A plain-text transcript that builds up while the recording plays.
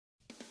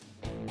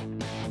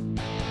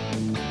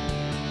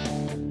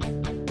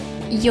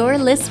You're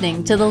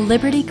listening to the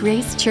Liberty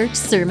Grace Church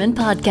Sermon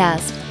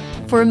Podcast.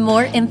 For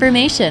more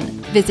information,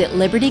 visit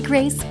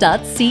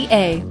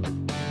libertygrace.ca.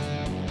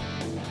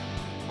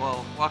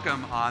 Well,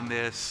 welcome on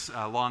this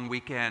long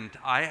weekend.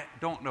 I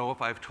don't know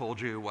if I've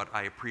told you what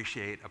I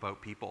appreciate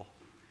about people.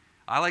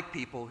 I like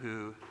people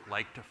who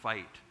like to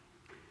fight.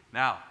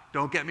 Now,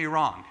 don't get me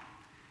wrong.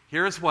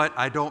 Here's what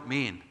I don't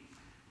mean.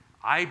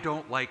 I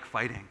don't like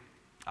fighting.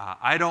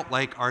 I don't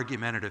like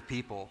argumentative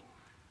people.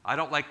 I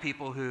don't like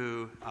people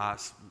who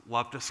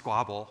love to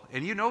squabble.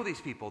 And you know these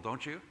people,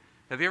 don't you?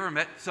 Have you ever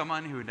met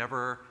someone who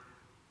never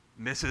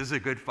misses a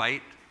good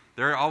fight?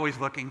 They're always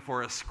looking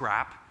for a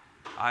scrap.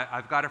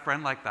 I've got a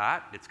friend like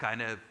that. It's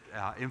kind of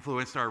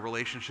influenced our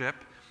relationship.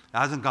 It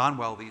hasn't gone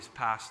well these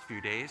past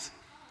few days.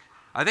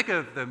 I think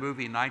of the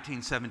movie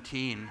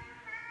 1917.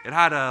 It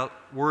had a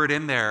word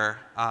in there,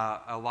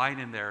 a line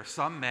in there,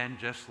 some men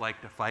just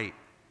like to fight.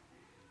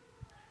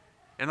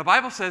 And the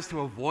Bible says to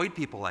avoid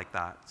people like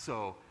that.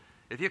 So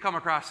if you come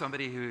across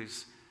somebody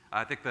who's,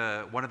 I think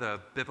one of the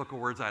biblical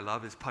words I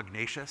love is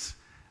pugnacious.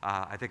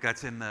 I think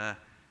that's in the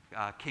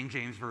King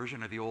James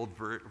Version or the old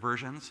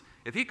versions.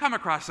 If you come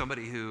across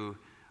somebody who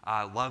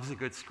loves a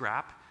good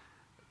scrap,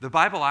 the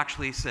Bible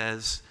actually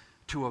says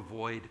to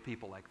avoid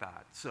people like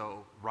that.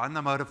 So run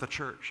them out of the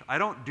church. I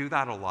don't do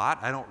that a lot.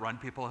 I don't run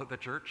people out of the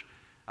church.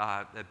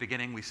 At the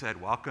beginning we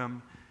said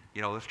welcome.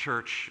 You know, this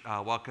church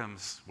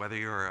welcomes whether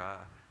you're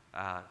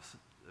a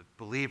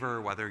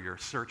believer, whether you're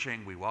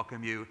searching, we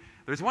welcome you.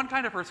 There's one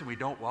kind of person we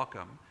don't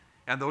welcome,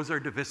 and those are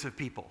divisive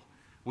people.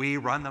 We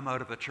run them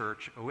out of the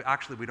church.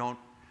 We don't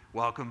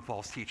welcome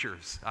false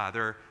teachers.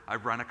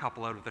 I've run a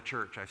couple out of the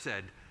church. I've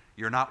said,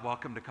 you're not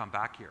welcome to come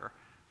back here.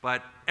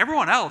 But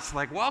everyone else,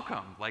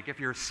 welcome. If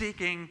you're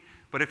seeking,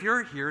 but if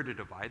you're here to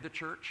divide the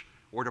church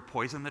or to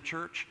poison the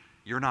church,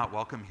 you're not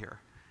welcome here.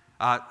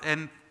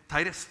 And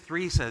Titus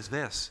 3 says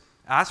this,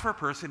 as for a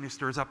person who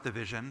stirs up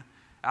division,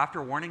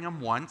 after warning him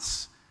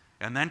once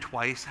and then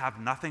twice, have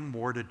nothing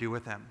more to do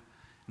with him,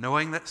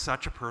 knowing that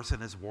such a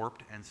person is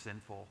warped and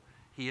sinful.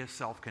 He is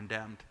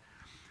self-condemned.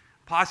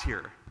 Pause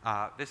here.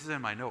 This is in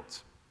my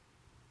notes.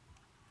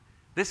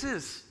 This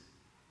is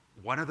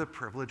one of the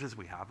privileges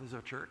we have as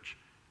a church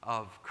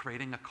of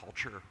creating a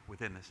culture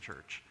within this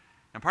church.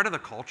 And part of the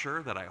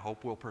culture that I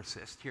hope will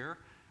persist here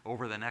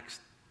over the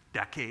next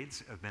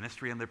decades of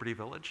ministry in Liberty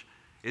Village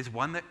is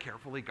one that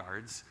carefully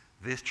guards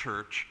this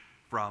church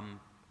from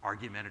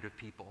argumentative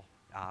people,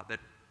 that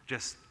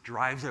just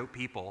drives out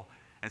people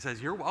and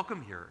says, you're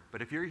welcome here,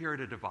 but if you're here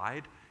to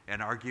divide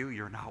and argue,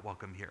 you're not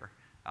welcome here.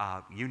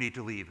 You need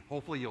to leave.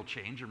 Hopefully you'll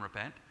change and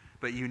repent,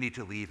 but you need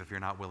to leave if you're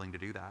not willing to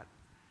do that.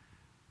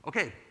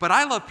 Okay, but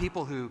I love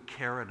people who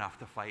care enough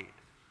to fight.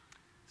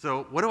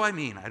 So what do I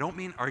mean? I don't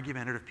mean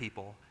argumentative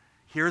people.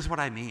 Here's what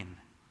I mean.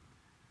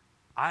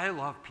 I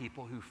love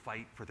people who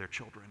fight for their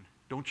children,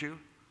 don't you?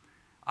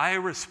 I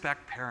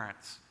respect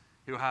parents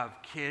who have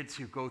kids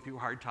who go through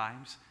hard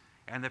times,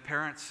 and the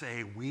parents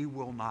say, we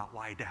will not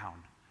lie down.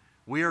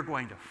 We are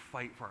going to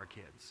fight for our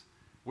kids.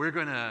 We're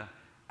going to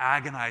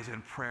agonize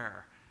in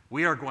prayer.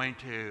 We are going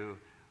to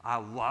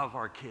love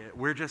our kids.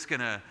 We're going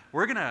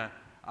to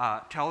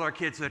tell our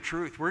kids the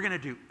truth. We're going to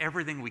do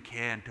everything we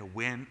can to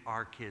win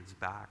our kids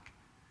back.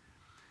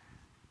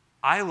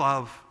 I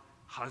love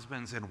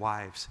husbands and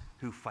wives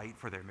who fight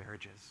for their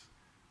marriages.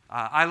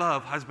 I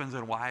love husbands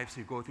and wives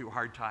who go through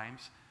hard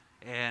times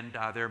and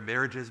their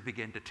marriages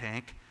begin to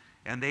tank,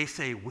 and they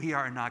say, we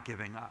are not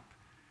giving up.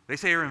 They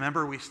say,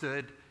 remember, we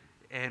stood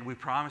and we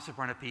promised in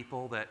front of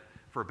people that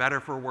for better,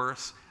 for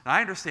worse. And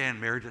I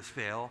understand marriages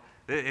fail.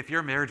 If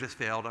your marriage has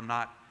failed, I'm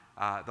not,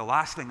 the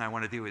last thing I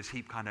want to do is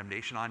heap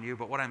condemnation on you.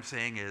 But what I'm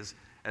saying is,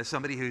 as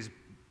somebody who's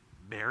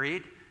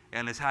married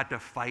and has had to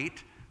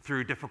fight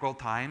through difficult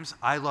times,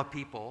 I love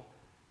people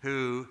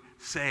who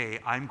say,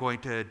 I'm going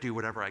to do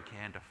whatever I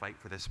can to fight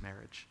for this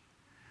marriage.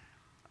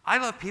 I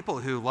love people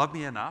who love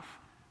me enough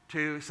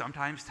to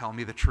sometimes tell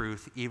me the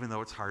truth, even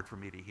though it's hard for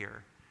me to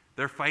hear.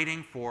 They're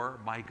fighting for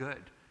my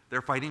good.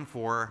 They're fighting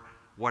for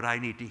what I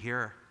need to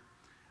hear.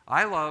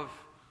 I love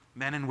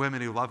men and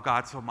women who love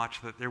God so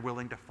much that they're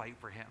willing to fight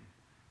for Him.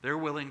 They're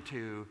willing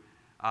to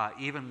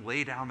even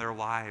lay down their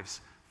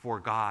lives for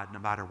God, no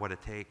matter what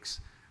it takes.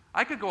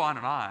 I could go on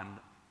and on.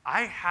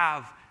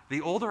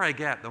 The older I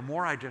get, the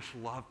more I just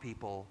love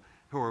people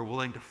who are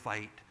willing to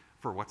fight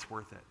for what's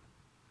worth it.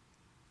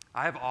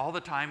 I have all the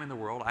time in the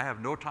world. I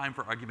have no time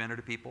for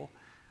argumentative people.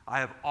 I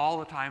have all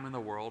the time in the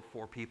world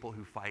for people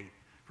who fight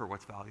for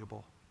what's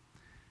valuable.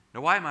 Now,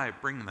 why am I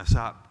bringing this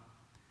up?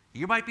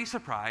 You might be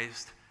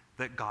surprised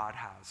that God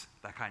has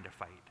that kind of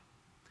fight.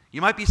 You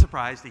might be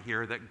surprised to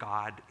hear that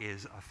God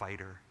is a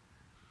fighter.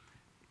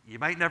 You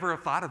might never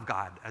have thought of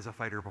God as a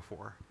fighter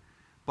before,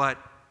 but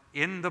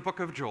in the book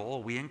of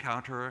Joel, we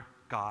encounter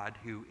God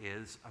who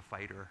is a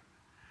fighter.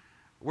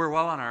 We're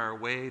well on our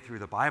way through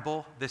the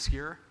Bible this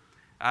year.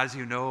 As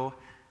you know,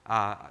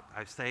 I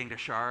was saying to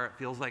Shar, it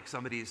feels like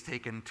somebody's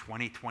taken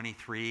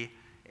 2023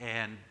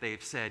 and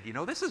they've said,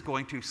 this is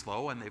going too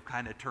slow, and they've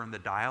kind of turned the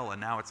dial, and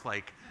now it's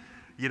like,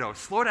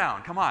 slow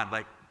down, come on,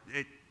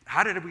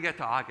 how did we get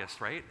to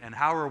August, right? And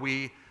how are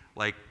we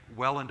like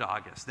well into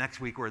August? Next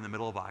week we're in the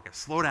middle of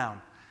August. Slow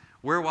down.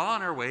 We're well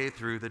on our way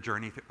through the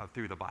journey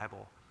through the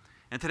Bible.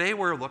 And today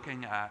we're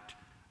looking at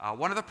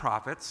one of the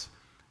prophets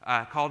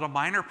called a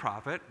minor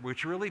prophet,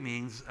 which really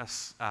means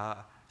a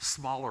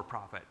smaller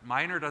prophet.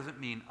 Minor doesn't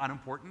mean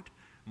unimportant.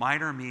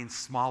 Minor means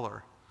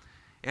smaller.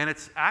 And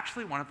it's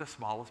actually one of the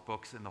smallest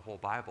books in the whole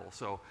Bible.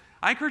 So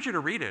I encourage you to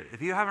read it.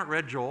 If you haven't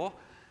read Joel,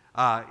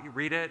 you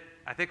read it.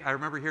 I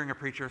remember hearing a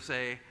preacher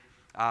say,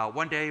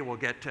 one day we'll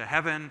get to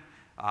heaven,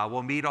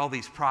 we'll meet all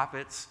these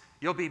prophets.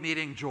 You'll be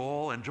meeting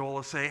Joel, and Joel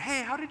will say,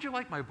 hey, how did you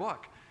like my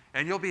book?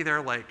 And you'll be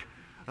there like,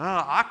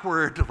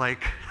 awkward,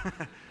 like,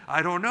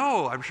 I don't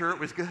know, I'm sure it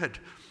was good.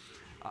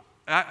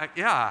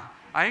 I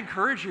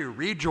encourage you,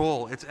 read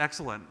Joel, it's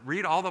excellent.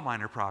 Read all the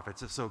minor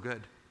prophets, it's so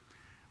good.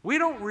 We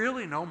don't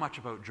really know much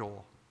about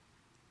Joel.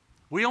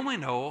 We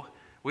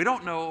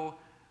don't know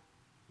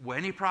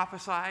when he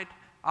prophesied.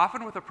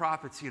 Often with the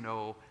prophets, you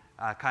know,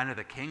 kind of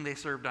the king they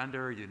served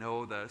under, you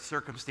know, the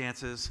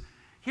circumstances.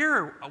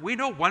 Here, we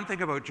know one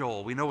thing about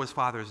Joel. We know his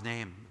father's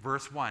name.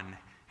 Verse 1,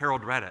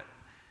 Harold read it.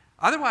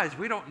 Otherwise,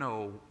 we don't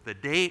know the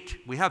date.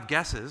 We have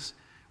guesses.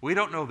 We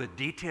don't know the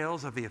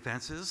details of the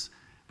offenses,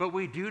 but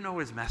we do know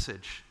his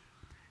message.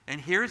 And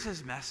here's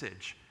his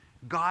message.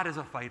 God is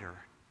a fighter.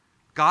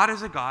 God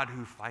is a God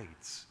who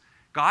fights.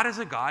 God is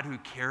a God who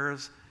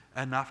cares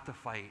enough to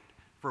fight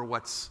for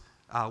what's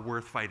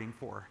worth fighting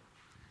for.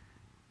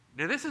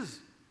 Now, this is,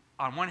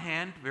 on one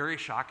hand, very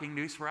shocking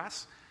news for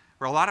us,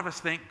 where a lot of us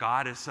think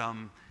God is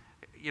some,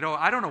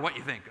 I don't know what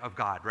you think of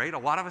God, right? A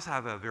lot of us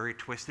have a very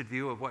twisted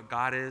view of what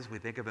God is. We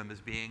think of him as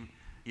being,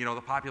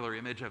 the popular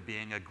image of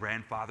being a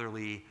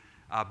grandfatherly,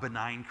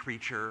 benign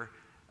creature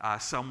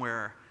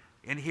somewhere.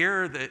 And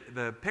here,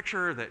 the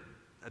picture that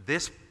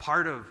this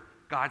part of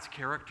God's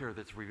character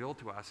that's revealed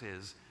to us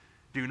is,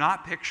 do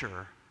not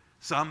picture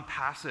some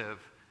passive,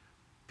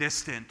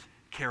 distant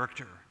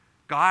character.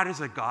 God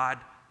is a God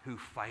who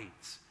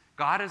fights.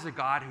 God is a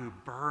God who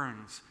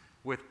burns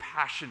with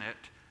passionate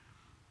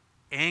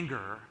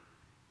anger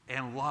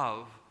and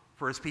love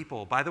for his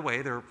people. By the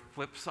way, they're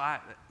flip side.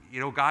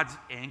 God's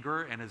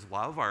anger and his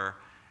love are,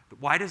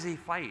 why does he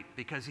fight?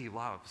 Because he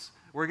loves.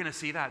 We're going to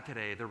see that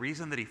today. The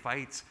reason that he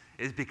fights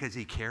is because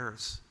he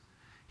cares.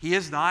 He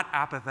is not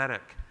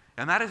apathetic.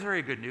 And that is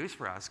very good news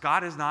for us.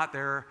 God is not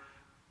there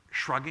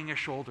shrugging his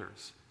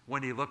shoulders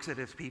when he looks at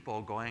his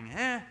people going,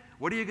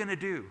 what are you going to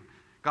do?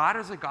 God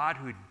is a God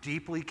who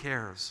deeply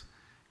cares.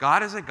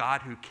 God is a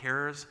God who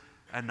cares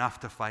enough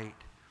to fight.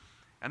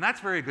 And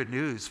that's very good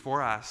news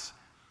for us.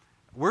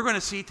 We're going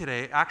to see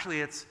today,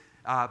 actually it's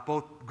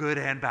both good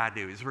and bad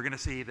news. We're going to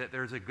see that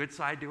there's a good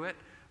side to it,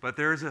 but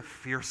there's a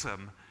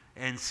fearsome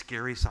and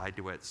scary side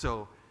to it.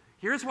 So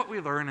here's what we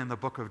learn in the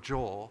book of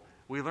Joel.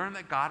 We learn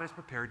that God is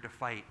prepared to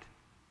fight.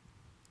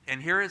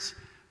 And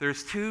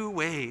there's two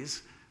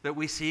ways that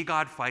we see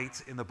God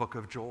fights in the book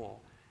of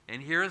Joel.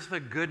 And here's the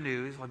good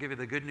news. I'll give you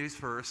the good news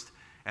first,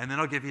 and then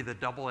I'll give you the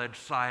double-edged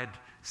side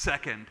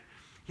second.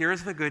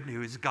 Here's the good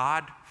news.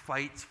 God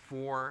fights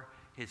for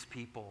his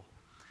people.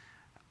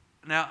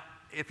 Now,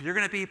 if you're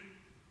going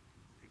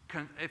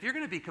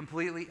to be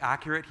completely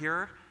accurate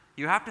here,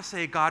 you have to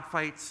say God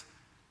fights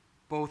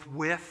both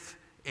with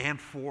and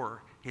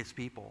for his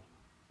people.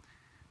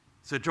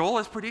 So Joel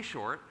is pretty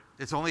short.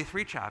 It's only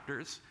 3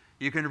 chapters.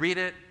 You can read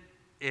it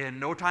in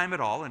no time at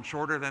all, and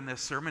shorter than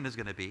this sermon is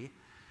going to be.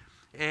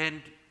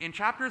 And in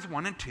chapters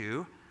 1 and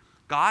 2,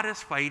 God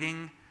is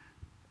fighting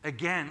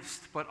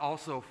against, but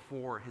also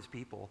for his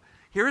people.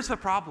 Here's the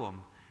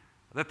problem.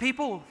 The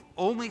people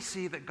only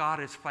see that God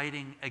is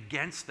fighting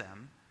against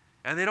them,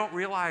 and they don't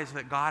realize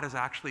that God is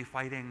actually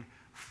fighting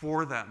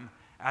for them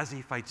as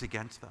he fights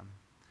against them.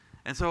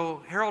 And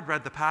so Harold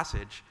read the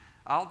passage.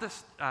 I'll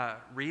just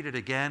read it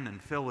again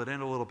and fill it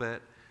in a little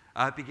bit.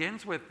 It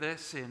begins with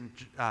this in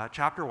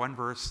chapter 1,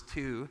 verse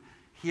 2.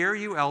 Hear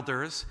you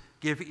elders,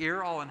 give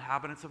ear all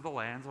inhabitants of the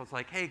land. So it's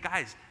like, hey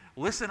guys,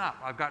 listen up.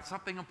 I've got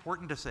something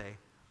important to say.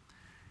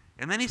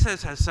 And then he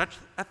says, has such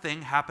a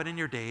thing happened in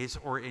your days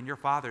or in your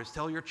fathers?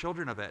 Tell your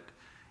children of it.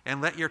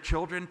 And let your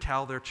children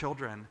tell their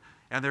children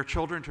and their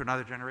children to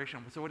another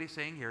generation. So what he's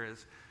saying here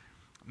is,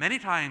 many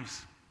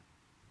times,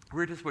 we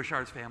were just with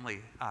Char's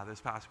family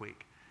this past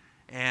week.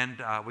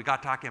 And we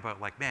got talking about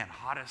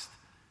hottest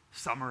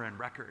summer in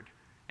record.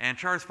 And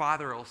Char's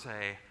father will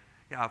say,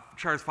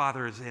 Char's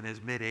father is in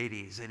his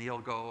mid-80s, and he'll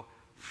go,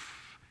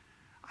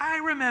 I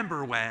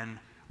remember when,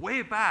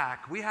 way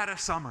back, we had a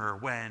summer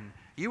when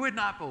you would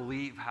not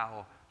believe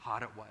how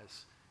hot it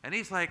was. And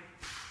he's like,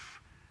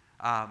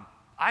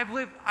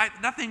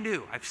 nothing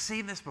new. I've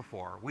seen this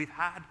before. We've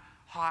had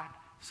hot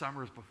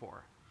summers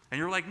before. And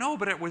you're like, no,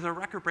 but it was a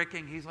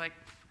record-breaking. He's like,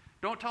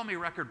 don't tell me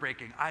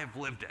record-breaking. I've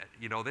lived it.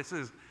 This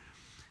is,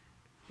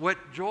 what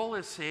Joel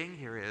is saying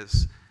here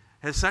is,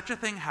 has such a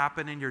thing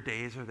happened in your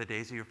days or the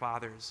days of your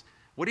fathers?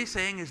 What he's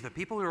saying is the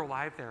people who are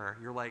alive there,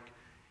 you're like,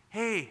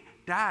 hey,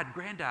 Dad,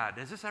 Granddad,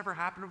 has this ever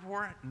happened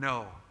before?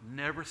 No,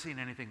 never seen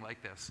anything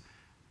like this.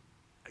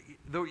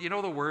 You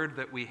know the word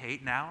that we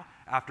hate now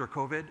after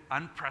COVID?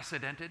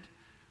 Unprecedented?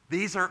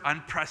 These are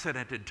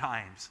unprecedented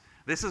times.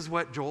 This is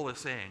what Joel is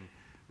saying.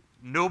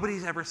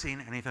 Nobody's ever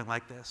seen anything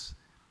like this.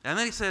 And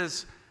then he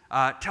says,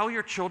 tell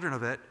your children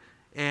of it,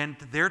 and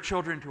their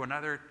children to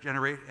another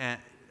generation.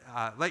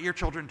 Let your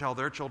children tell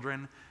their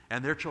children,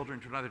 and their children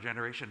to another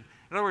generation.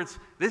 In other words,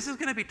 this is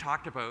going to be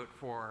talked about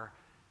for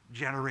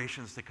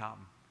generations to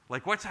come.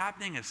 Like, what's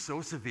happening is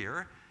so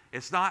severe.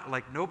 It's not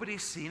like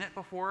nobody's seen it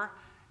before,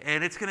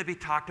 and it's going to be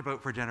talked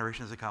about for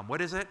generations to come. What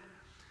is it?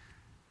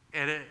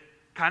 And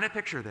kind of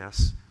picture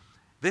this.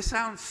 This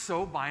sounds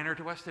so minor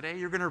to us today.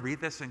 You're going to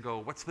read this and go,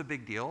 what's the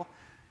big deal?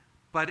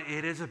 But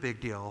it is a big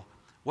deal.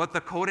 What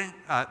the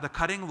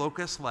cutting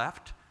locust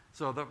left,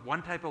 so the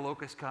one type of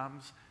locust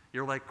comes,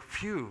 you're like,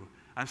 phew,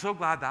 I'm so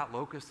glad that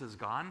locust is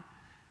gone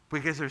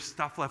because there's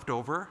stuff left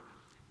over.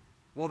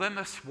 Well, then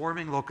the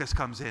swarming locust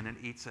comes in and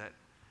eats it.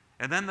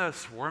 And then the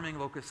swarming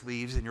locust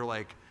leaves and you're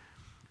like,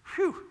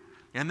 phew.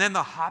 And then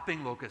the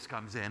hopping locust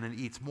comes in and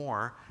eats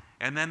more.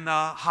 And then the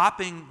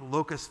hopping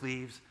locust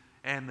leaves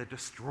and the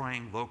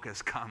destroying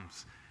locust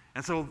comes.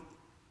 And so,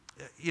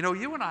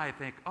 you and I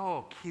think,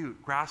 oh,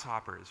 cute,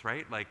 grasshoppers,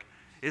 right? Like,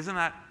 isn't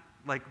that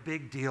like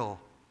big deal?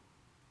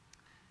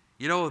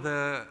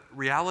 The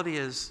reality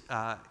is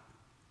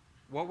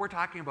what we're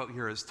talking about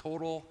here is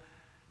total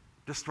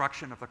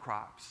destruction of the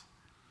crops.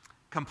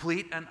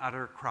 Complete and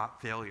utter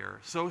crop failure.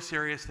 So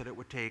serious that it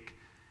would take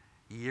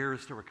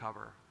years to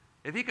recover.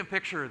 If you can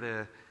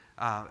picture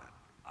I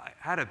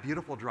had a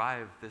beautiful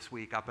drive this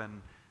week up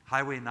in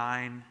Highway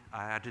 9.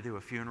 I had to do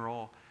a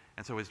funeral,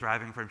 and so I was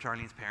driving from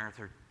Charlene's parents.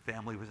 Her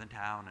family was in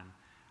town, and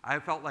I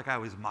felt like I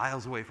was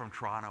miles away from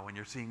Toronto, and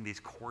you're seeing these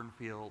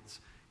cornfields.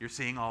 You're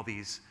seeing all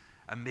these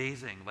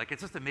amazing, like,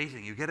 it's just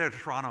amazing. You get out of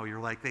Toronto, you're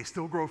like, they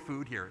still grow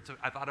food here. So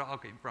I thought it all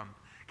came from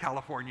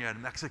California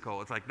and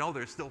Mexico. It's like, no,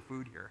 there's still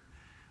food here.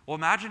 Well,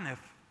 imagine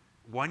if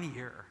 1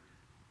 year,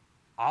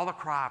 all the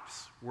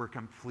crops were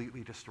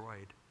completely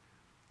destroyed.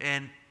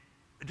 And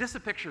just to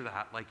picture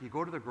that, like, you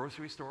go to the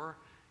grocery store,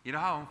 you know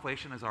how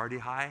inflation is already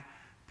high?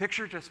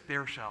 Picture just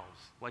bare shelves.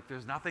 Like,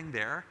 there's nothing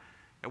there.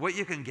 And what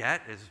you can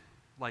get is,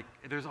 like,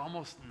 there's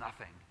almost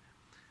nothing.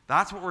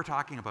 That's what we're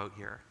talking about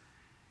here.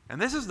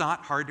 And this is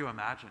not hard to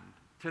imagine.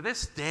 To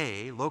this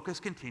day, locusts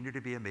continue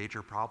to be a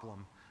major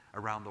problem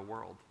around the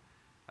world.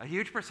 A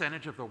huge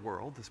percentage of the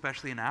world,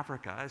 especially in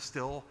Africa, is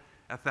still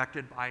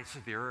affected by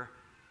severe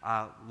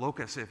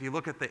locusts. If you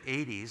look at the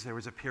 80s, there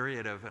was a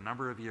period of a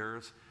number of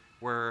years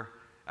where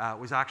it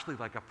was actually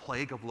like a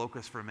plague of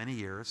locusts for many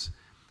years.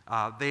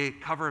 They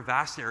cover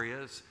vast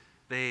areas.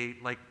 They,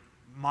 like,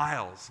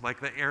 miles, like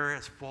the area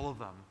is full of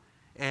them.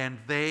 And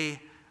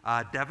they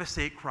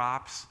devastate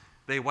crops.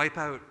 They wipe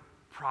out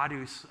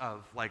produce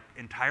of, like,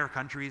 entire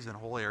countries and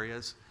whole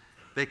areas.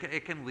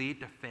 It can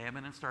lead to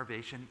famine and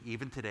starvation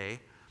even today.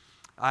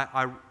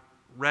 I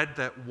read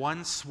that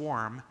one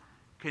swarm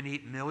can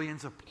eat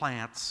millions of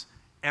plants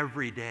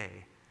every day.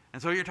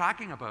 And so you're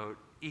talking about,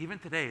 even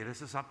today,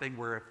 this is something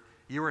where if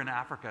you were in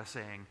Africa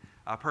saying,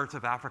 parts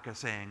of Africa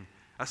saying,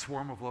 a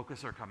swarm of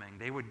locusts are coming,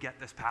 they would get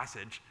this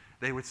passage.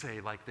 They would say,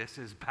 like, this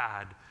is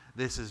bad.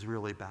 This is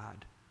really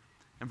bad.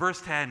 In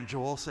verse 10,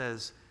 Joel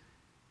says,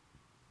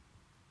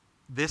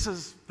 this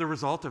is the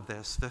result of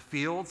this. The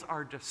fields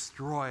are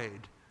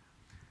destroyed.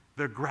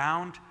 The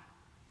ground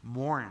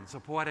mourns. A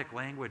poetic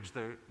language,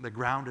 the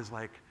ground is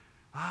like,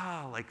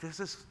 like, this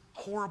is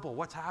horrible.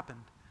 What's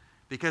happened?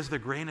 Because the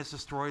grain is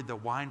destroyed, the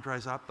wine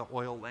dries up, the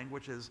oil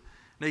languishes.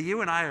 Now,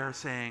 you and I are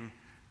saying,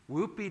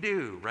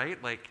 whoop-de-doo,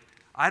 right? Like,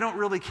 I don't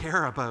really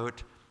care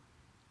about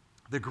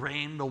the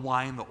grain, the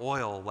wine, the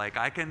oil. Like,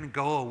 I can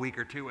go a week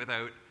or two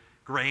without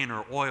grain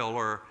or oil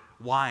or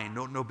wine,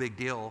 no big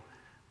deal.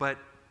 But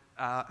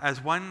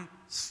as one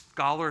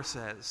scholar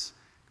says,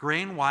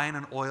 grain, wine,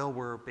 and oil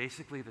were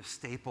basically the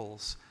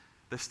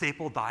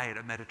staple diet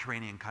of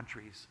Mediterranean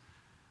countries.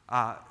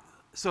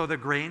 So the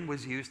grain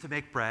was used to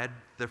make bread.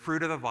 The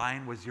fruit of the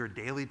vine was your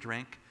daily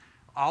drink.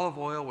 Olive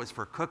oil was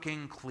for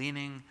cooking,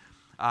 cleaning,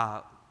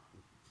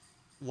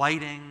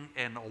 lighting,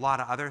 and a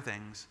lot of other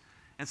things.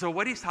 And so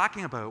what he's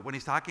talking about, when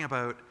he's talking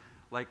about,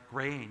 like,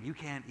 grain, you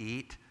can't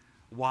eat.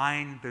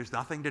 Wine, there's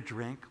nothing to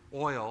drink.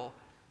 Oil,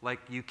 like,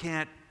 you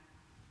can't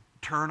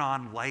turn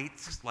on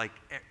lights. Like,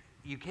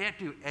 you can't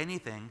do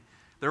anything.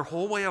 Their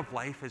whole way of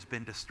life has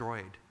been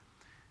destroyed.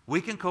 We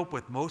can cope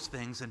with most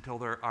things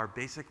until our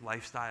basic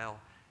lifestyle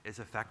is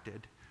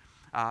affected.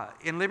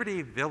 In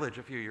Liberty Village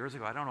a few years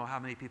ago, I don't know how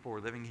many people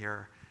were living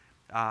here.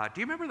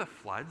 Do you remember the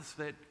floods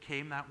that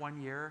came that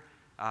one year?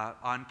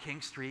 On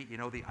King Street, the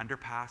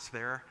underpass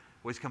there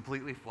was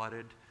completely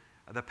flooded.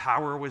 The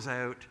power was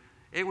out.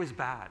 It was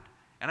bad.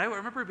 And I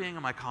remember being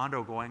in my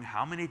condo going,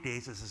 how many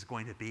days is this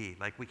going to be?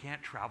 Like, we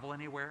can't travel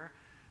anywhere.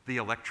 The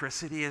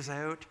electricity is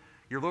out.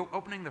 You're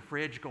opening the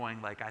fridge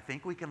going, like, I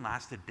think we can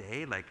last a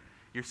day. Like,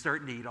 you're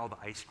starting to eat all the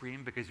ice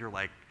cream because you're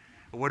like,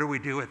 what do we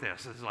do with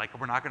this? It's like,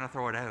 we're not going to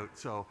throw it out.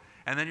 So,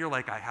 and then you're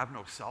like, I have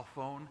no cell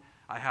phone.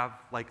 I have,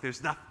 like,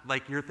 there's nothing,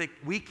 like, you're thinking,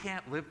 we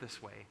can't live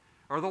this way.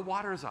 Or the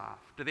water's off.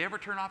 Do they ever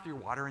turn off your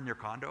water in your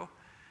condo?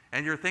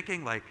 And you're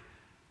thinking, like,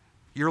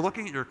 you're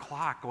looking at your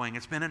clock going,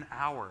 it's been an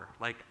hour.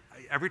 Like,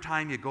 every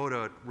time you go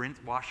to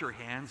wash your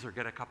hands or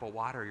get a cup of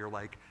water, you're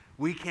like,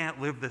 we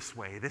can't live this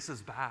way. This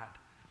is bad.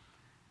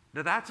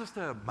 Now that's just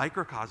a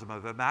microcosm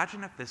of,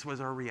 imagine if this was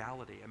our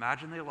reality.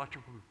 Imagine the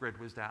electrical grid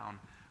was down,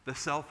 the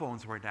cell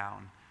phones were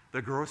down,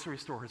 the grocery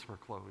stores were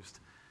closed.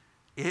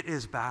 It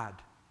is bad.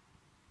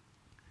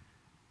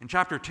 In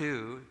chapter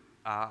 2,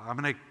 I'm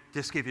going to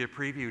just give you a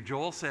preview.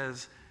 Joel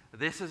says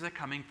this is a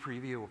coming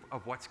preview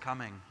of what's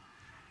coming.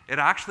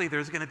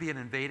 There's going to be an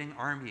invading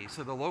army.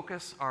 So the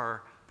locusts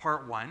are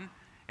part 1,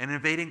 and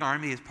invading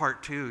army is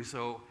part 2.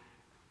 So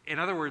in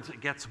other words,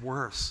 it gets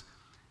worse.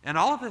 And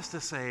all of this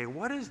to say,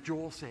 what is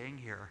Joel saying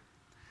here?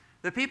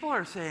 The people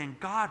are saying,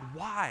 God,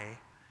 why?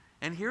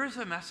 And here's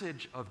a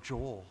message of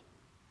Joel.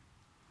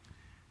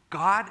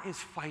 God is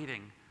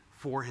fighting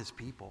for his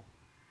people.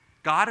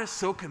 God is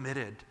so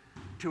committed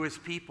to his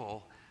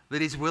people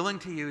that he's willing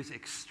to use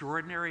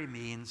extraordinary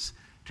means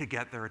to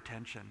get their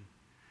attention.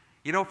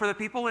 You know, for the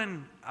people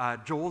in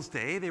Joel's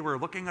day, they were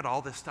looking at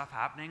all this stuff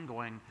happening,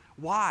 going,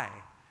 why?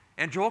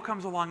 And Joel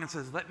comes along and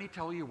says, let me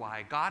tell you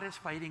why. God is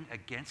fighting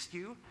against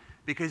you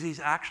because he's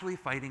actually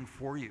fighting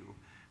for you.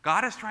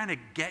 God is trying to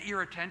get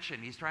your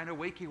attention. He's trying to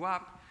wake you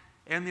up.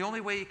 And the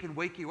only way he can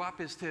wake you up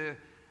is to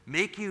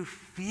make you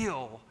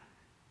feel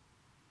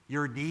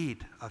your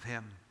need of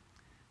him.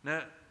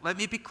 Now, let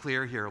me be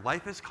clear here.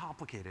 Life is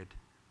complicated.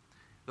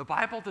 The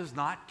Bible does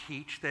not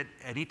teach that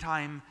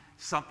anytime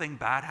something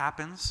bad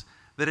happens,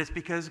 that it's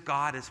because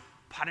God is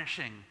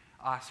punishing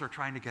us or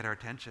trying to get our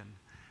attention.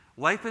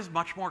 Life is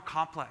much more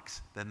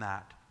complex than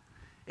that.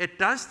 It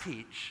does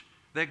teach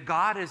that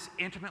God is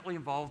intimately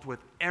involved with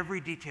every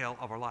detail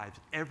of our lives,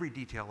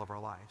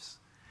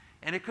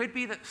 And it could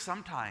be that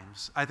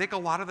sometimes, I think a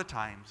lot of the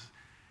times,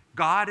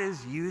 God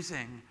is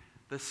using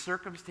the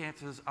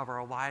circumstances of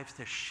our lives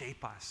to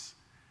shape us.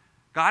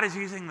 God is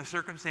using the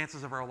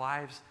circumstances of our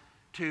lives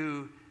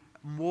to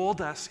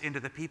mold us into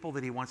the people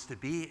that he wants to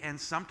be. And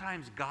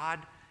sometimes God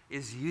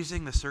is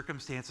using the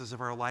circumstances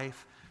of our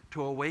life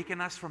to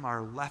awaken us from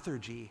our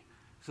lethargy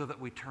so that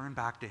we turn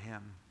back to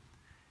him.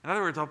 In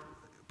other words, I'll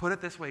put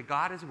it this way,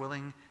 God is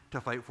willing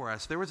to fight for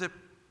us. There was a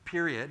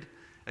period,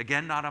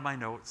 again, not on my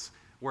notes,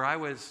 where I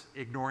was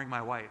ignoring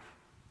my wife.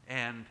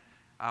 And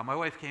my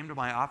wife came to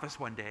my office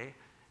one day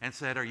and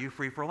said, are you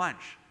free for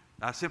lunch?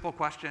 A simple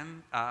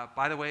question.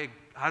 By the way,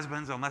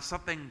 husbands, unless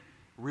something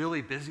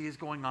really busy is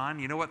going on,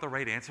 you know what the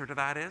right answer to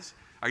that is?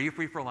 Are you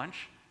free for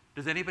lunch?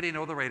 Does anybody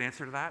know the right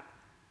answer to that?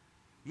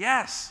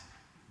 Yes,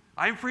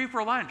 I'm free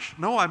for lunch.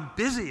 No, I'm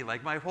busy.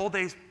 Like my whole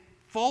day's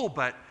full,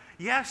 but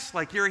yes,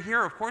 like you're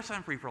here. Of course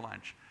I'm free for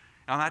lunch.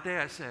 And on that day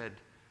I said,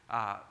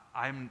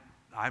 I'm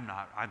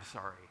not. I'm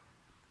sorry.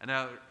 And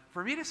now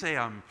for me to say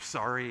I'm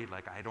sorry,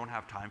 like I don't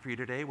have time for you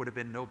today, would have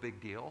been no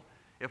big deal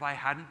if I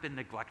hadn't been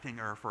neglecting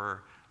her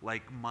for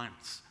like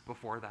months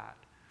before that.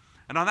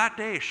 And on that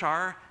day,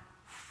 Shar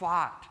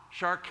fought.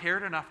 Shar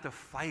cared enough to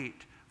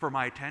fight for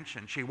my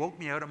attention. She woke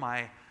me out of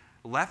my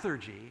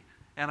lethargy,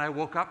 and I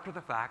woke up to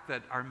the fact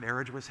that our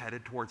marriage was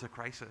headed towards a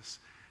crisis.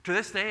 To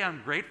this day,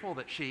 I'm grateful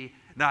that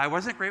now I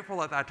wasn't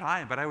grateful at that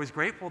time, but I was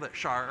grateful that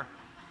Shar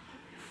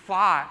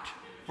fought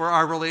for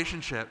our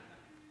relationship.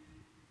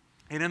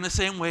 And in the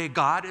same way,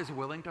 God is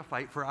willing to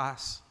fight for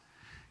us.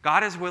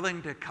 God is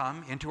willing to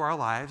come into our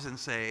lives and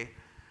say,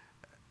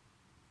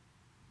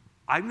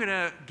 I'm going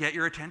to get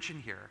your attention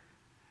here.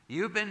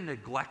 You've been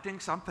neglecting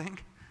something,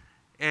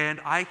 and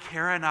I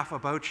care enough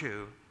about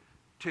you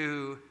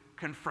to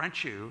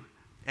confront you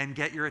and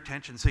get your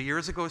attention. So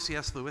years ago,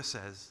 C.S. Lewis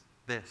says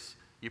this.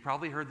 You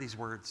probably heard these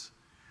words.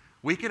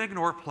 We can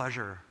ignore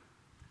pleasure.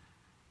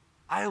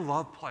 I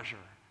love pleasure.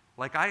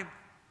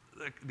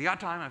 The odd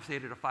time I've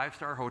stayed at a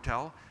 5-star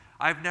hotel,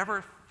 I've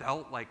never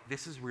felt like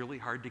this is really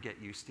hard to get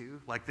used to.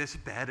 Like this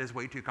bed is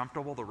way too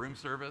comfortable. The room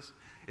service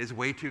is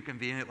way too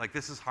convenient. Like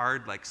this is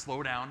hard. Like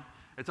slow down.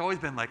 It's always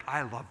been like,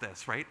 I love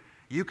this, right?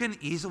 You can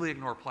easily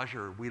ignore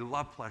pleasure. We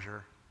love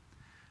pleasure.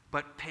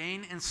 But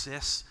pain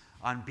insists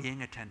on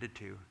being attended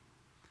to.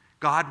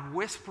 God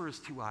whispers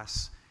to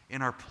us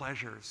in our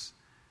pleasures.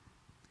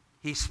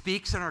 He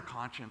speaks in our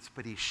conscience,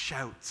 but he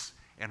shouts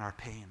in our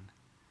pain.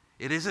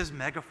 It is his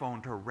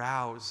megaphone to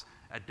rouse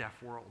a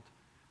deaf world.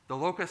 The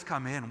locusts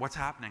come in. What's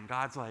happening?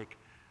 God's like,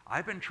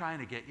 I've been trying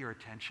to get your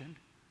attention.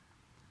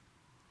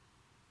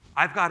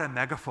 I've got a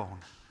megaphone,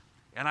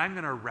 and I'm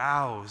going to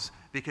rouse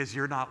because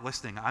you're not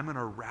listening. I'm going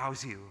to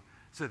rouse you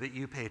so that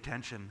you pay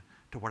attention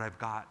to what I've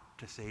got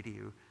to say to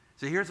you.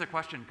 So here's a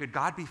question. Could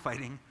God be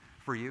fighting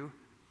for you?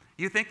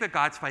 You think that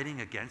God's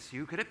fighting against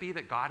you? Could it be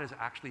that God is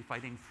actually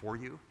fighting for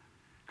you?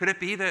 Could it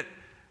be that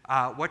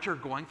what you're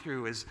going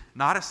through is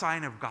not a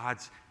sign of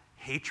God's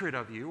hatred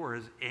of you or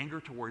his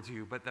anger towards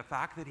you, but the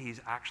fact that he's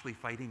actually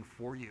fighting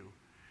for you,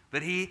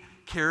 that he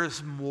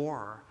cares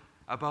more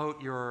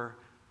about your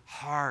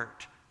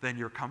heart than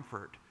your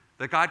comfort,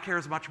 that God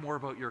cares much more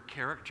about your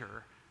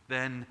character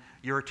than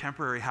your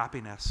temporary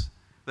happiness,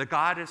 that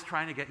God is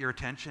trying to get your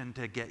attention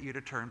to get you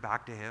to turn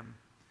back to him.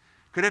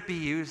 Could it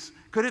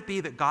be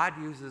that God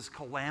uses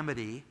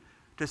calamity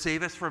to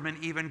save us from an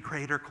even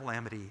greater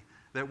calamity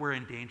that we're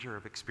in danger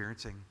of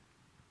experiencing?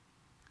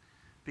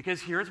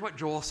 Because here's what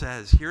Joel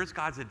says. Here's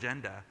God's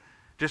agenda.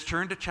 Just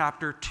turn to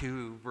chapter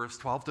 2, verse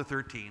 12 to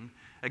 13.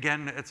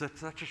 Again, it's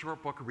such a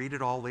short book. Read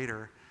it all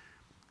later.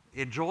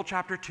 In Joel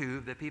chapter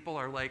 2, the people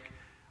are like,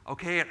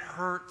 okay, it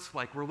hurts,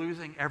 like we're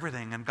losing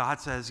everything. And God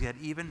says, yet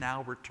even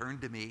now return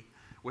to me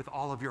with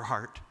all of your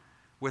heart,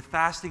 with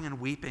fasting and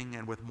weeping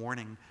and with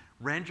mourning.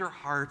 Rend your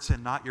hearts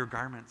and not your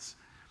garments.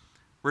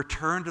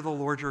 Return to the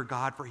Lord your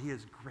God, for he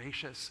is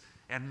gracious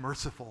and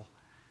merciful,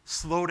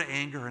 slow to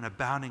anger and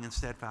abounding in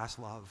steadfast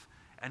love,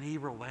 and he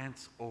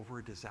relents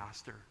over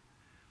disaster.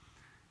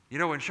 You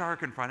know, when Shara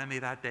confronted me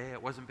that day,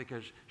 it wasn't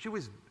because she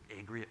was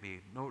angry at me.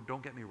 No,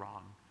 don't get me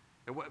wrong.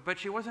 But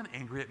she wasn't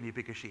angry at me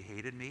because she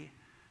hated me.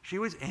 She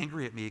was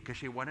angry at me because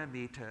she wanted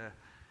me to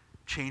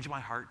change my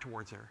heart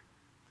towards her.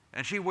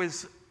 And she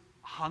was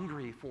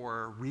hungry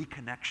for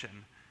reconnection.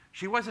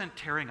 She wasn't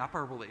tearing up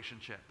our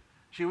relationship.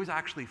 She was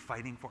actually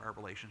fighting for our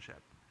relationship.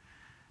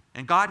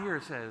 And God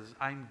here says,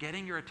 I'm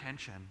getting your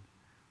attention,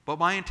 but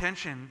my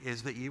intention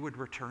is that you would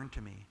return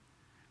to me,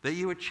 that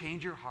you would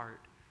change your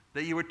heart,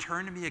 that you would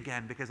turn to me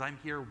again, because I'm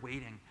here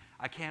waiting.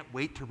 I can't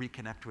wait to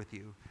reconnect with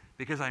you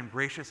because I'm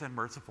gracious and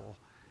merciful,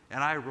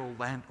 and I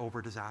relent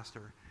over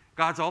disaster.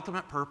 God's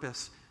ultimate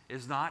purpose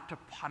is not to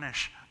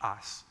punish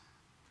us.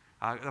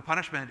 The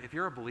punishment, if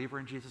you're a believer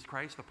in Jesus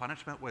Christ, the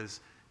punishment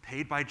was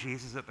paid by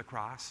Jesus at the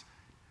cross.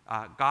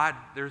 God,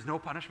 there's no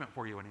punishment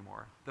for you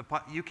anymore.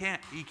 He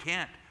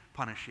can't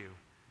punish you.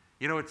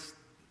 You know,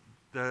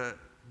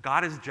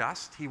 God is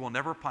just. He will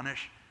never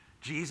punish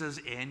Jesus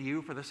and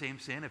you for the same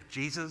sin. If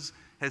Jesus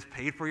has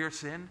paid for your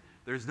sin,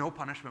 there's no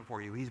punishment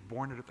for you. He's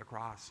borne it at the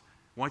cross.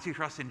 Once you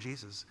trust in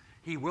Jesus,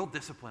 he will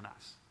discipline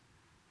us.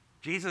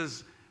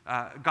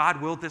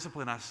 God will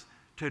discipline us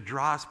to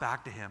draw us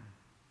back to him.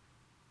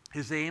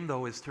 His aim,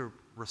 though, is to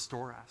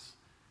restore us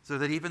so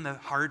that even the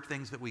hard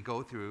things that we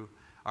go through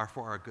are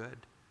for our good.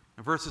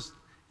 In verses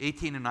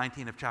 18 and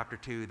 19 of chapter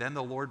 2, then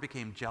the Lord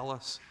became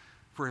jealous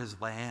for his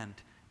land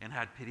and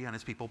had pity on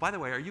his people. By the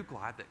way, are you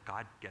glad that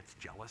God gets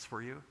jealous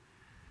for you?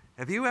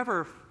 Have you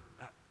ever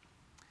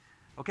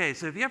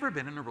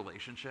been in a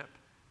relationship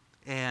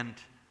and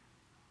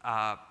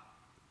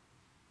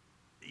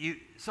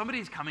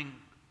somebody's coming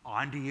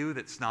onto you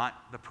that's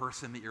not the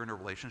person that you're in a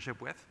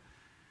relationship with,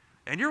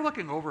 and you're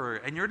looking over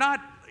and you're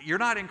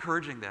not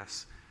encouraging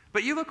this,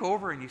 but you look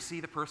over and you see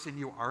the person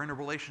you are in a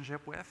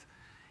relationship with.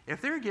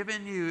 If they're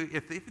giving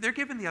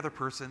the other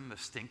person the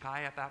stink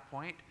eye at that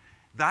point,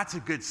 that's a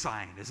good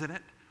sign, isn't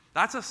it?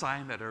 That's a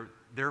sign that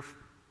they're.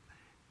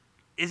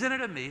 Isn't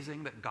it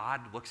amazing that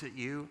God looks at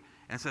you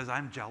and says,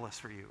 I'm jealous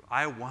for you.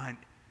 I want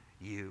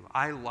you.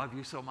 I love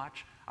you so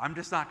much. I'm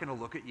just not going to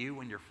look at you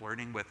when you're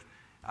flirting with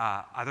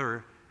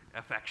other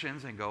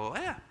affections and go,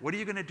 what are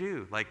you going to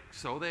do?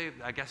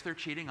 I guess they're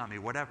cheating on me,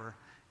 whatever.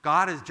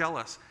 God is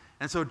jealous.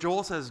 And so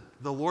Joel says,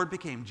 the Lord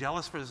became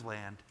jealous for his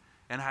land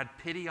and had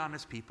pity on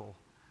his people.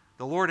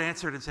 The Lord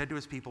answered and said to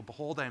his people,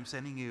 behold, I am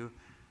sending you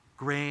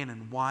grain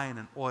and wine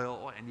and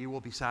oil, and you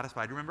will be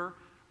satisfied. Remember,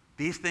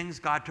 these things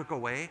God took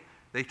away,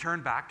 they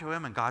turned back to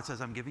him, and God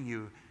says, I'm giving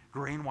you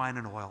grain, wine,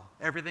 and oil.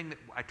 Everything that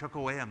I took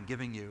away, I'm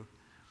giving you.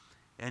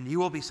 And you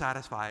will be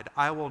satisfied.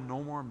 I will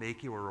no more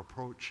make you a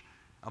reproach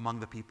among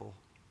the people.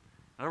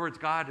 In other words,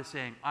 God is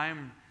saying,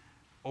 I'm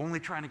only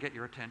trying to get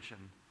your attention.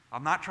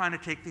 I'm not trying to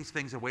take these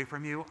things away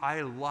from you.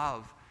 I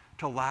love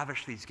to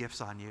lavish these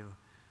gifts on you.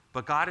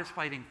 But God is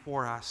fighting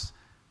for us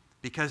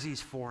because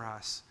he's for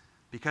us,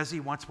 because he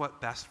wants what's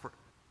best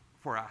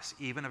for us,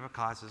 even if it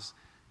causes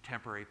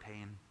temporary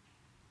pain.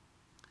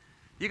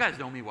 You guys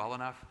know me well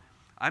enough.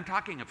 I'm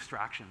talking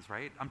abstractions,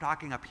 right? I'm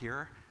talking up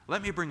here.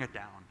 Let me bring it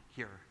down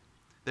here.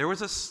 There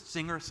was a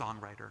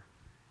singer-songwriter,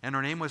 and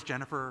her name was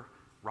Jennifer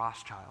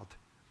Rothschild.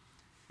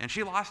 And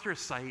she lost her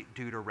sight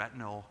due to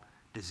retinal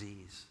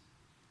disease.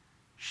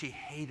 She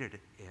hated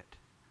it.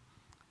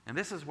 And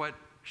this is what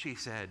she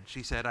said.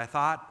 She said, I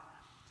thought,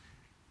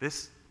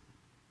 this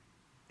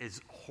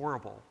is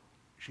horrible.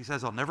 She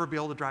says, I'll never be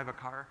able to drive a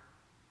car.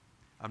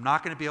 I'm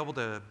not going to be able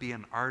to be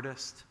an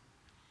artist.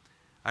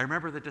 I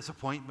remember the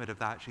disappointment of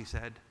that, she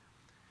said.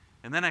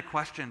 And then I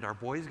questioned, are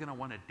boys going to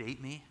want to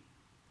date me?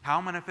 How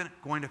am I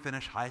going to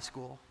finish high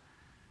school?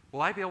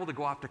 Will I be able to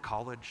go off to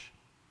college?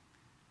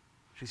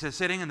 She says,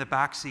 sitting in the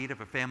back seat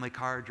of a family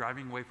car,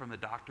 driving away from the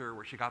doctor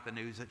where she got the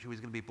news that she was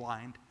going to be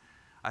blind,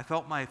 I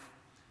felt my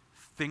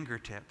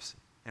fingertips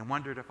and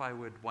wondered if I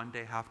would one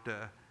day have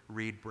to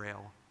read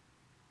Braille.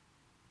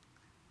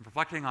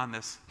 Reflecting on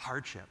this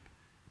hardship,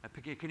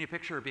 can you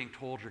picture her being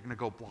told you're going to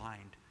go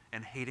blind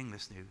and hating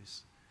this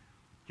news?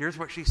 Here's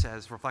what she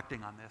says,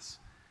 reflecting on this.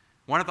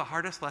 One of the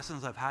hardest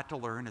lessons I've had to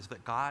learn is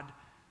that God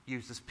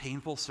uses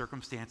painful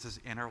circumstances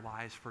in our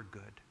lives for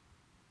good.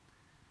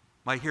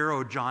 My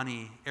hero,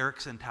 Johnny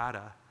Erickson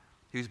Tata,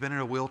 who's been in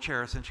a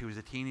wheelchair since he was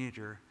a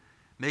teenager,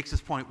 makes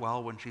this point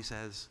well when she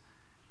says,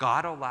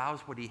 God allows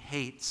what he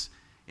hates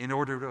in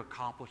order to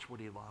accomplish what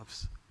he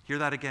loves. Hear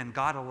that again.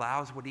 God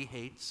allows what he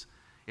hates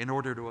in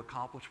order to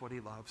accomplish what he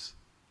loves.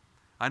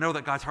 I know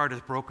that God's heart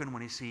is broken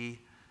when he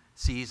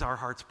sees our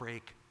hearts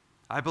break.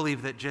 I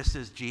believe that just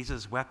as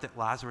Jesus wept at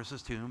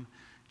Lazarus' tomb,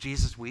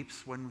 Jesus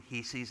weeps when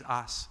he sees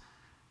us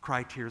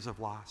cry tears of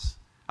loss.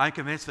 I'm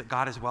convinced that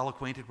God is well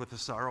acquainted with the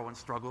sorrow and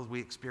struggles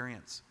we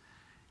experience.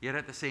 Yet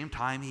at the same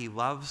time, he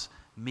loves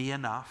me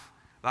enough.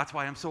 That's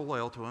why I'm so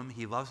loyal to him.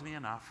 He loves me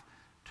enough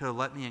to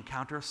let me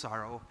encounter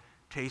sorrow,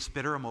 taste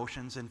bitter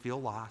emotions, and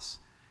feel loss.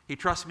 He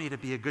trusts me to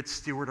be a good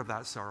steward of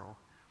that sorrow.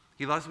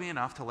 He loves me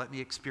enough to let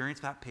me experience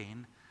that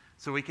pain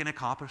so he can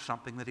accomplish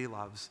something that he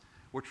loves,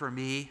 which for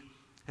me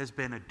has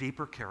been a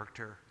deeper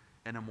character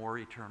and a more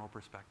eternal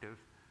perspective.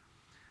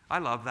 I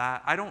love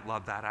that. I don't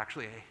love that,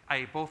 actually.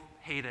 I both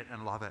hate it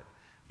and love it.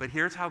 But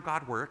here's how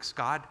God works.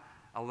 God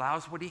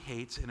allows what he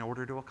hates in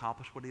order to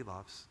accomplish what he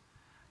loves.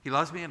 He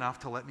loves me enough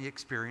to let me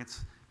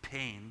experience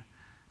pain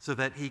so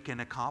that he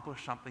can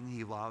accomplish something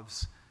he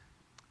loves.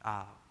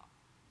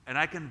 And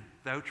I can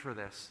vouch for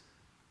this.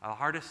 The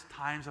hardest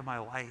times of my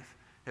life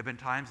have been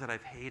times that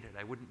I've hated.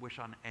 I wouldn't wish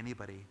on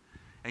anybody.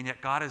 And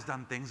yet God has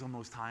done things in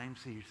those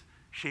times. He's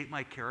shaped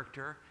my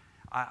character.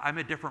 I'm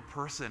a different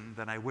person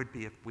than I would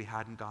be if we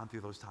hadn't gone through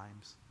those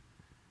times.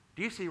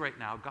 Do you see right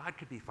now, God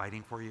could be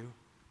fighting for you?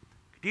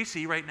 Do you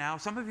see right now,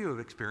 some of you have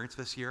experienced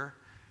this year,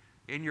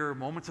 in your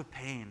moments of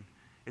pain,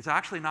 it's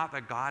actually not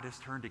that God has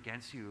turned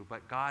against you,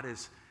 but God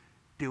is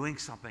doing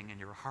something in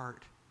your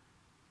heart.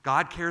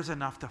 God cares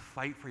enough to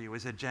fight for you.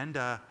 His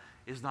agenda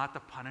is not to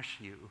punish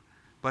you,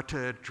 but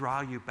to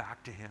draw you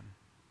back to him.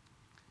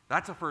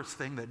 That's the first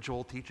thing that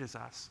Joel teaches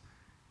us.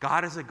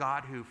 God is a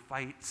God who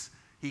fights.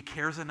 He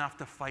cares enough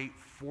to fight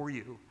for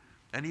you,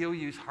 and he'll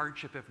use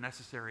hardship if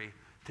necessary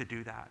to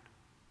do that.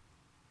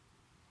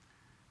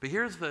 But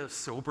here's the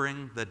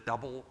sobering, the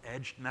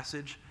double-edged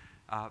message.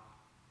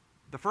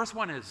 The first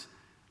one is,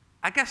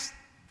 I guess,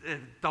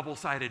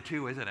 double-sided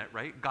too, isn't it,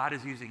 right? God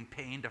is using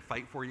pain to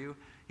fight for you.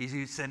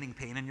 He's sending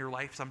pain in your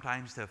life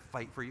sometimes to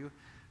fight for you.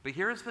 But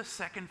here's the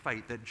second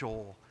fight that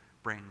Joel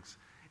brings.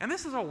 And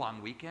this is a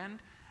long weekend.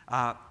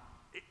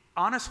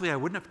 Honestly, I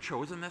wouldn't have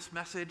chosen this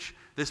message,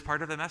 this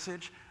part of the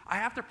message. I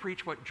have to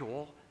preach what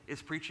Joel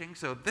is preaching.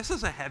 So this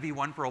is a heavy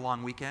one for a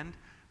long weekend.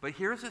 But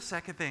here's the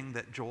second thing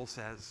that Joel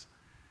says.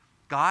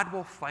 God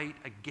will fight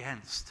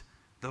against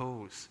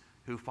those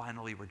who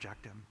finally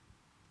reject him.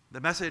 The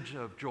message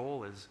of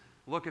Joel is,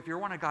 look, if you're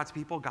one of God's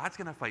people, God's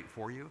going to fight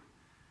for you.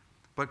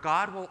 But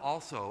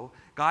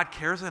God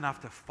cares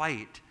enough to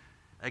fight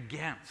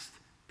against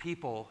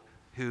people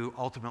who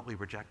ultimately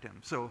reject him.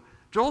 So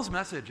Joel's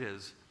message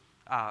is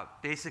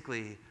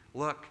basically,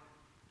 look,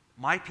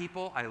 my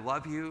people, I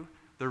love you.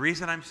 The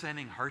reason I'm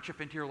sending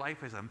hardship into your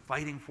life is I'm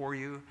fighting for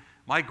you.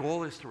 My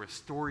goal is to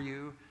restore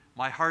you.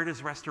 My heart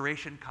is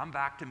restoration. Come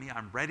back to me.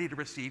 I'm ready to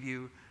receive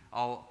you.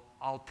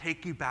 I'll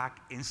take you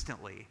back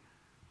instantly.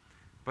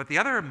 But the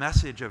other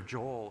message of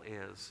Joel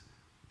is,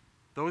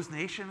 those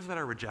nations that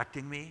are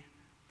rejecting me,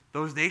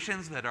 those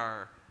nations that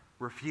are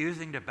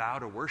refusing to bow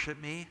to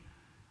worship me,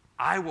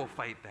 I will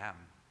fight them.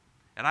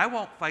 And I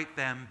won't fight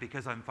them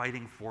because I'm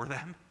fighting for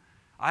them.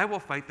 I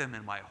will fight them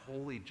in my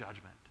holy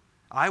judgment.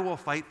 I will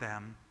fight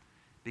them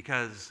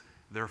because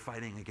they're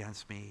fighting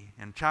against me.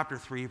 In chapter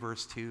 3,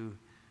 verse 2,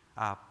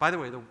 by the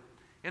way,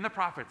 in the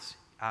prophets,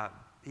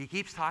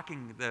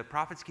 the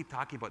prophets keep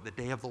talking about the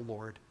day of the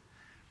Lord.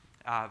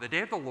 The day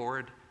of the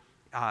Lord,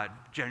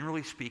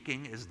 generally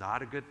speaking, is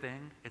not a good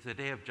thing. It's a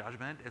day of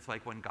judgment. It's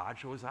like when God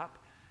shows up.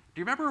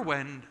 Do you remember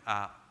when,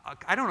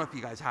 I don't know if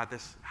you guys had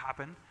this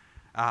happen.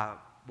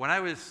 When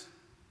I was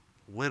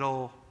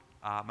little,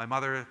 my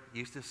mother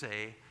used to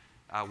say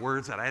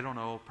words that I don't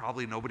know,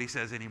 probably nobody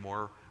says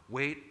anymore.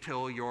 Wait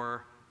till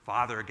your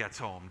father gets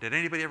home. Did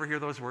anybody ever hear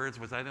those words?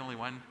 Was I the only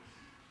one?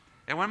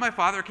 And when my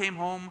father came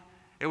home,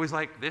 it was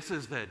like, this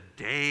is the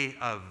day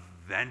of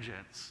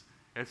vengeance.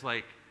 It's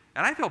like,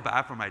 and I feel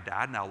bad for my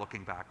dad now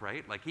looking back,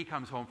 right? Like he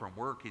comes home from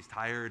work, he's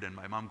tired, and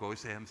my mom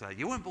goes to him and says,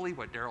 you wouldn't believe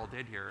what Daryl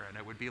did here. And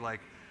it would be like,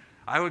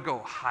 I would go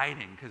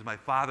hiding because my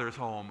father's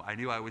home. I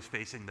knew I was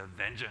facing the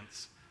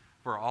vengeance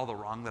for all the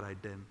wrong that I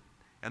did.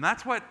 And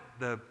that's what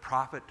the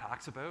prophet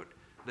talks about.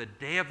 The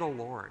day of the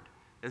Lord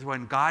is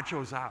when God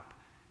shows up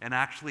and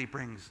actually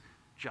brings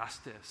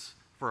justice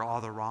for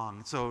all the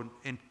wrong. So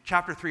in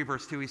chapter 3,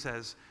 verse 2, he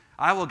says,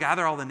 I will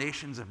gather all the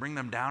nations and bring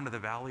them down to the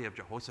valley of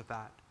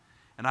Jehoshaphat,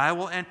 and I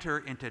will enter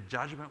into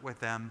judgment with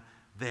them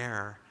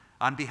there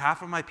on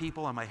behalf of my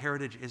people and my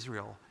heritage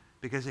Israel,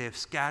 because they have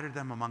scattered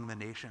them among the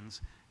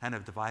nations and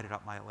have divided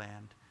up my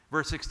land.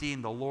 Verse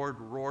 16, the Lord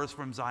roars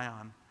from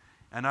Zion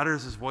and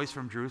utters his voice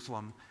from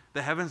Jerusalem.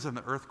 The heavens and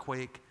the earth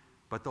quake,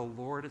 but the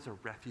Lord is a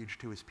refuge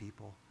to his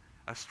people,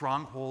 a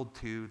stronghold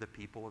to the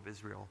people of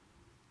Israel.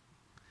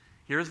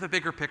 Here's the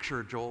bigger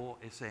picture Joel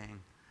is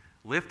saying.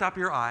 Lift up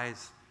your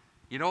eyes.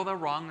 You know the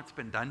wrong that's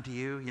been done to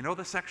you? You know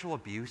the sexual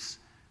abuse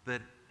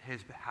that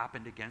has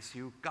happened against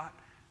you? God,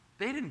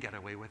 they didn't get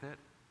away with it.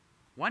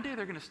 One day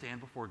they're going to stand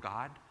before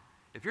God.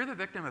 If you're the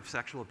victim of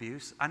sexual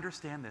abuse,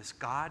 understand this.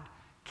 God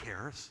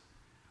cares.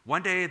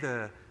 One day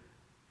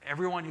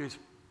everyone who's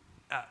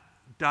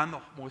done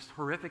the most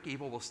horrific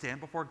evil will stand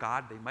before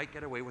God. They might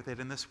get away with it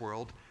in this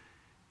world.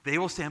 They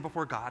will stand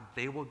before God.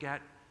 They will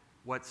get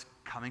what's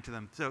coming to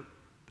them. So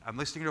I'm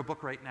listening to a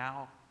book right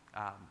now.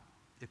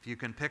 If you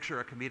can picture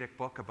a comedic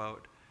book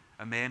about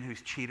a man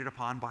who's cheated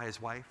upon by his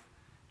wife.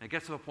 And it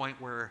gets to the point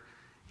where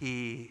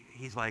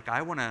he's like,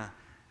 I want to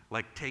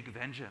take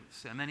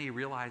vengeance. And then he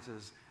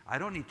realizes, I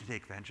don't need to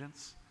take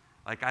vengeance.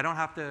 I don't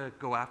have to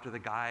go after the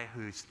guy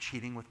who's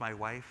cheating with my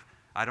wife.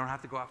 I don't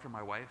have to go after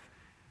my wife.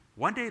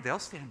 One day they'll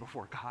stand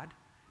before God.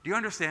 Do you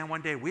understand?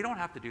 One day we don't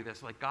have to do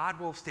this. God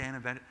will stand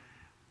and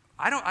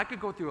I could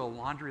go through a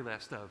laundry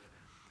list of,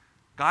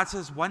 God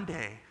says, one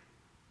day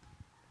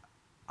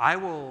I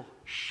will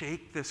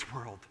shake this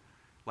world.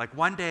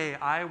 One day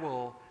I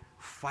will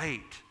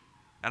fight.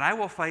 And I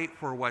will fight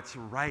for what's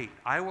right.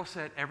 I will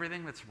set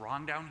everything that's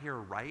wrong down here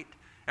right.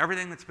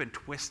 Everything that's been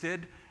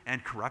twisted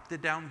and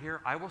corrupted down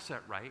here, I will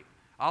set right.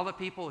 All the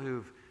people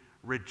who've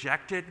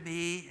rejected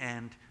me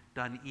and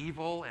done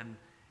evil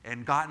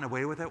and gotten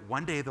away with it,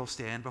 one day they'll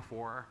stand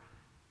before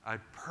a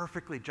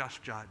perfectly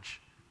just judge.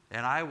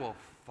 And I will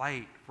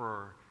fight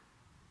for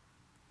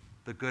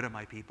the good of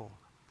my people.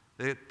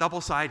 The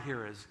double side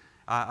here is,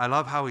 I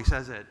love how he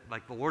says it,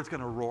 the Lord's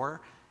going to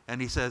roar.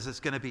 And he says it's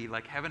going to be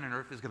like heaven and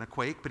earth is going to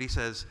quake. But he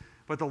says,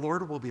 but the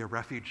Lord will be a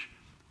refuge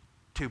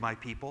to my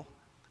people,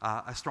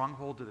 a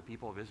stronghold to the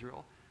people of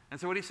Israel. And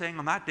so what he's saying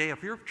on that day,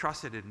 if you're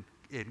trusted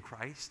in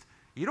Christ,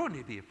 you don't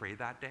need to be afraid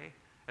that day.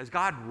 As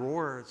God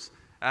roars,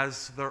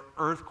 as the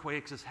earth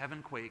quakes, as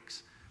heaven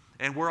quakes,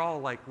 and we're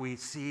all we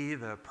see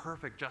the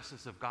perfect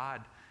justice of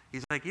God.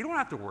 He's like, you don't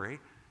have to worry.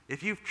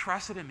 If you've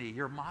trusted in me,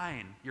 you're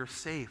mine, you're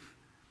safe.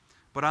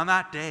 But on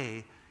that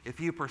day, if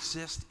you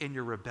persist in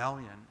your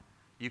rebellion,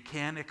 you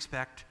can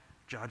expect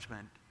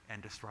judgment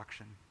and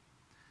destruction.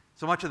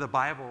 So much of the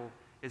Bible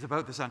is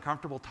about this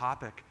uncomfortable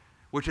topic,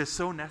 which is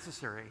so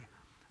necessary,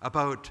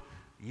 about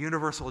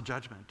universal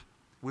judgment.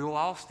 We will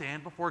all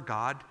stand before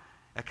God,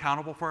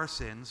 accountable for our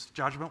sins.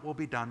 Judgment will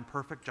be done,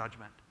 perfect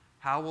judgment.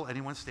 How will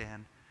anyone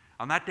stand?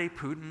 On that day,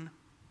 Putin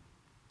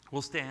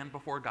will stand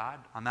before God.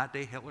 On that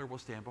day, Hitler will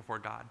stand before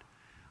God.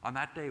 On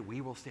that day,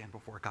 we will stand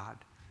before God.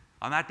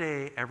 On that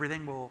day,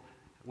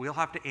 we'll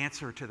have to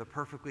answer to the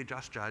perfectly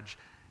just judge.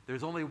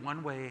 There's only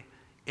one way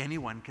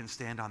anyone can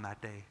stand on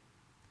that day.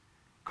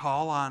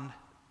 Call on,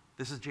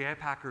 this is J.I.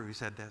 Packer who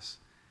said this,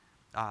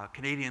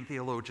 Canadian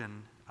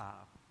theologian.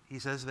 He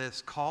says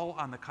this, call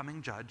on the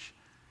coming judge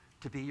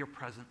to be your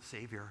present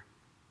Savior.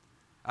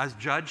 As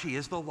judge, he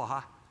is the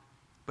law,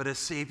 but as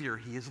Savior,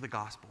 he is the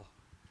gospel.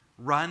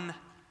 Run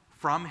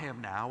from him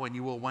now, and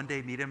you will one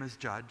day meet him as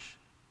judge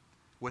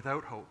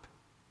without hope.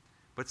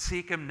 But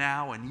seek him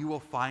now, and you will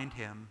find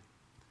him.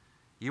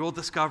 You will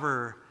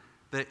discover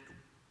that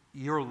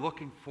you're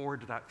looking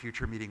forward to that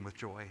future meeting with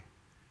joy,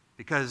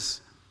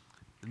 because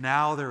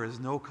now there is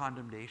no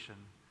condemnation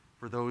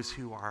for those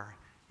who are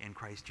in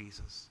Christ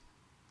Jesus.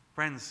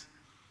 Friends,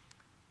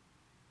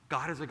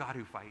 God is a God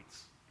who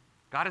fights.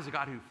 God is a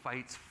God who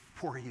fights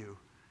for you.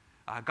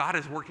 God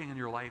is working in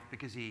your life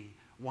because he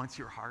wants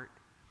your heart.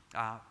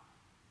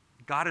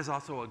 God is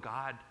also a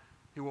God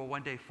who will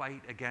one day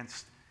fight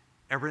against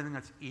everything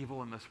that's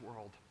evil in this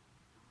world.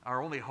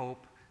 Our only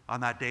hope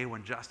on that day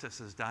when justice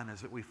is done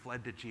is that we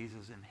fled to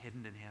Jesus and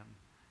hidden in him.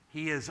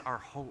 He is our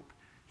hope.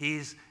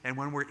 And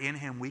when we're in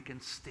him, we can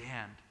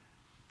stand.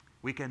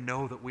 We can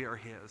know that we are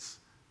his,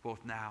 both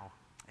now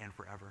and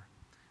forever.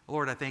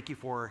 Lord, I thank you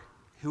for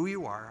who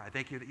you are. I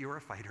thank you that you are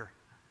a fighter.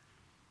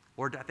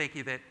 Lord, I thank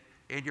you that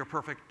in your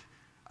perfect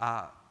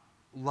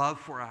love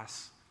for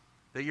us,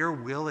 that you're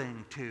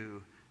willing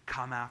to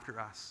come after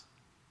us.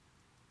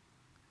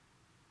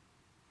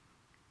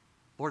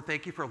 Lord,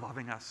 thank you for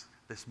loving us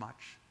this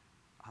much.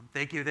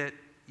 Thank you that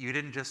you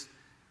didn't just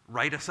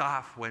write us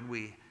off when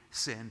we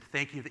sinned.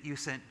 Thank you that you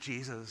sent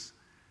Jesus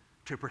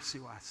to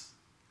pursue us.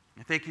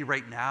 And thank you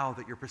right now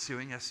that you're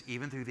pursuing us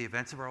even through the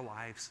events of our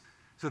lives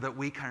so that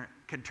we can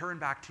turn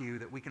back to you,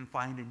 that we can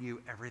find in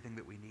you everything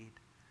that we need.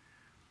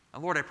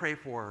 And Lord, I pray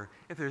for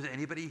if there's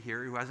anybody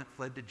here who hasn't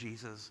fled to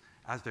Jesus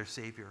as their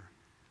Savior.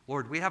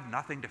 Lord, we have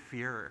nothing to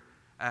fear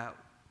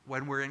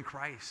when we're in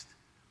Christ.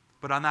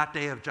 But on that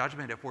day of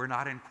judgment, if we're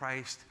not in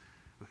Christ,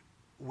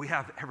 we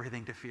have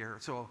everything to fear.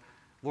 So,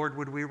 Lord,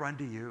 would we run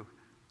to you?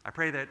 I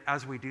pray that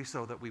as we do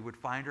so, that we would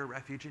find our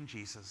refuge in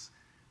Jesus,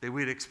 that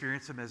we would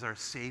experience him as our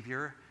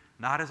Savior,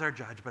 not as our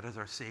judge, but as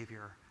our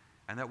Savior,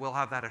 and that we'll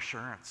have that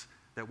assurance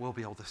that we'll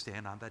be able to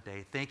stand on that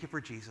day. Thank you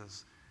for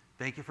Jesus.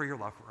 Thank you for your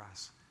love for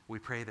us. We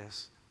pray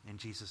this in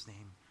Jesus'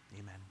 name.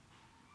 Amen.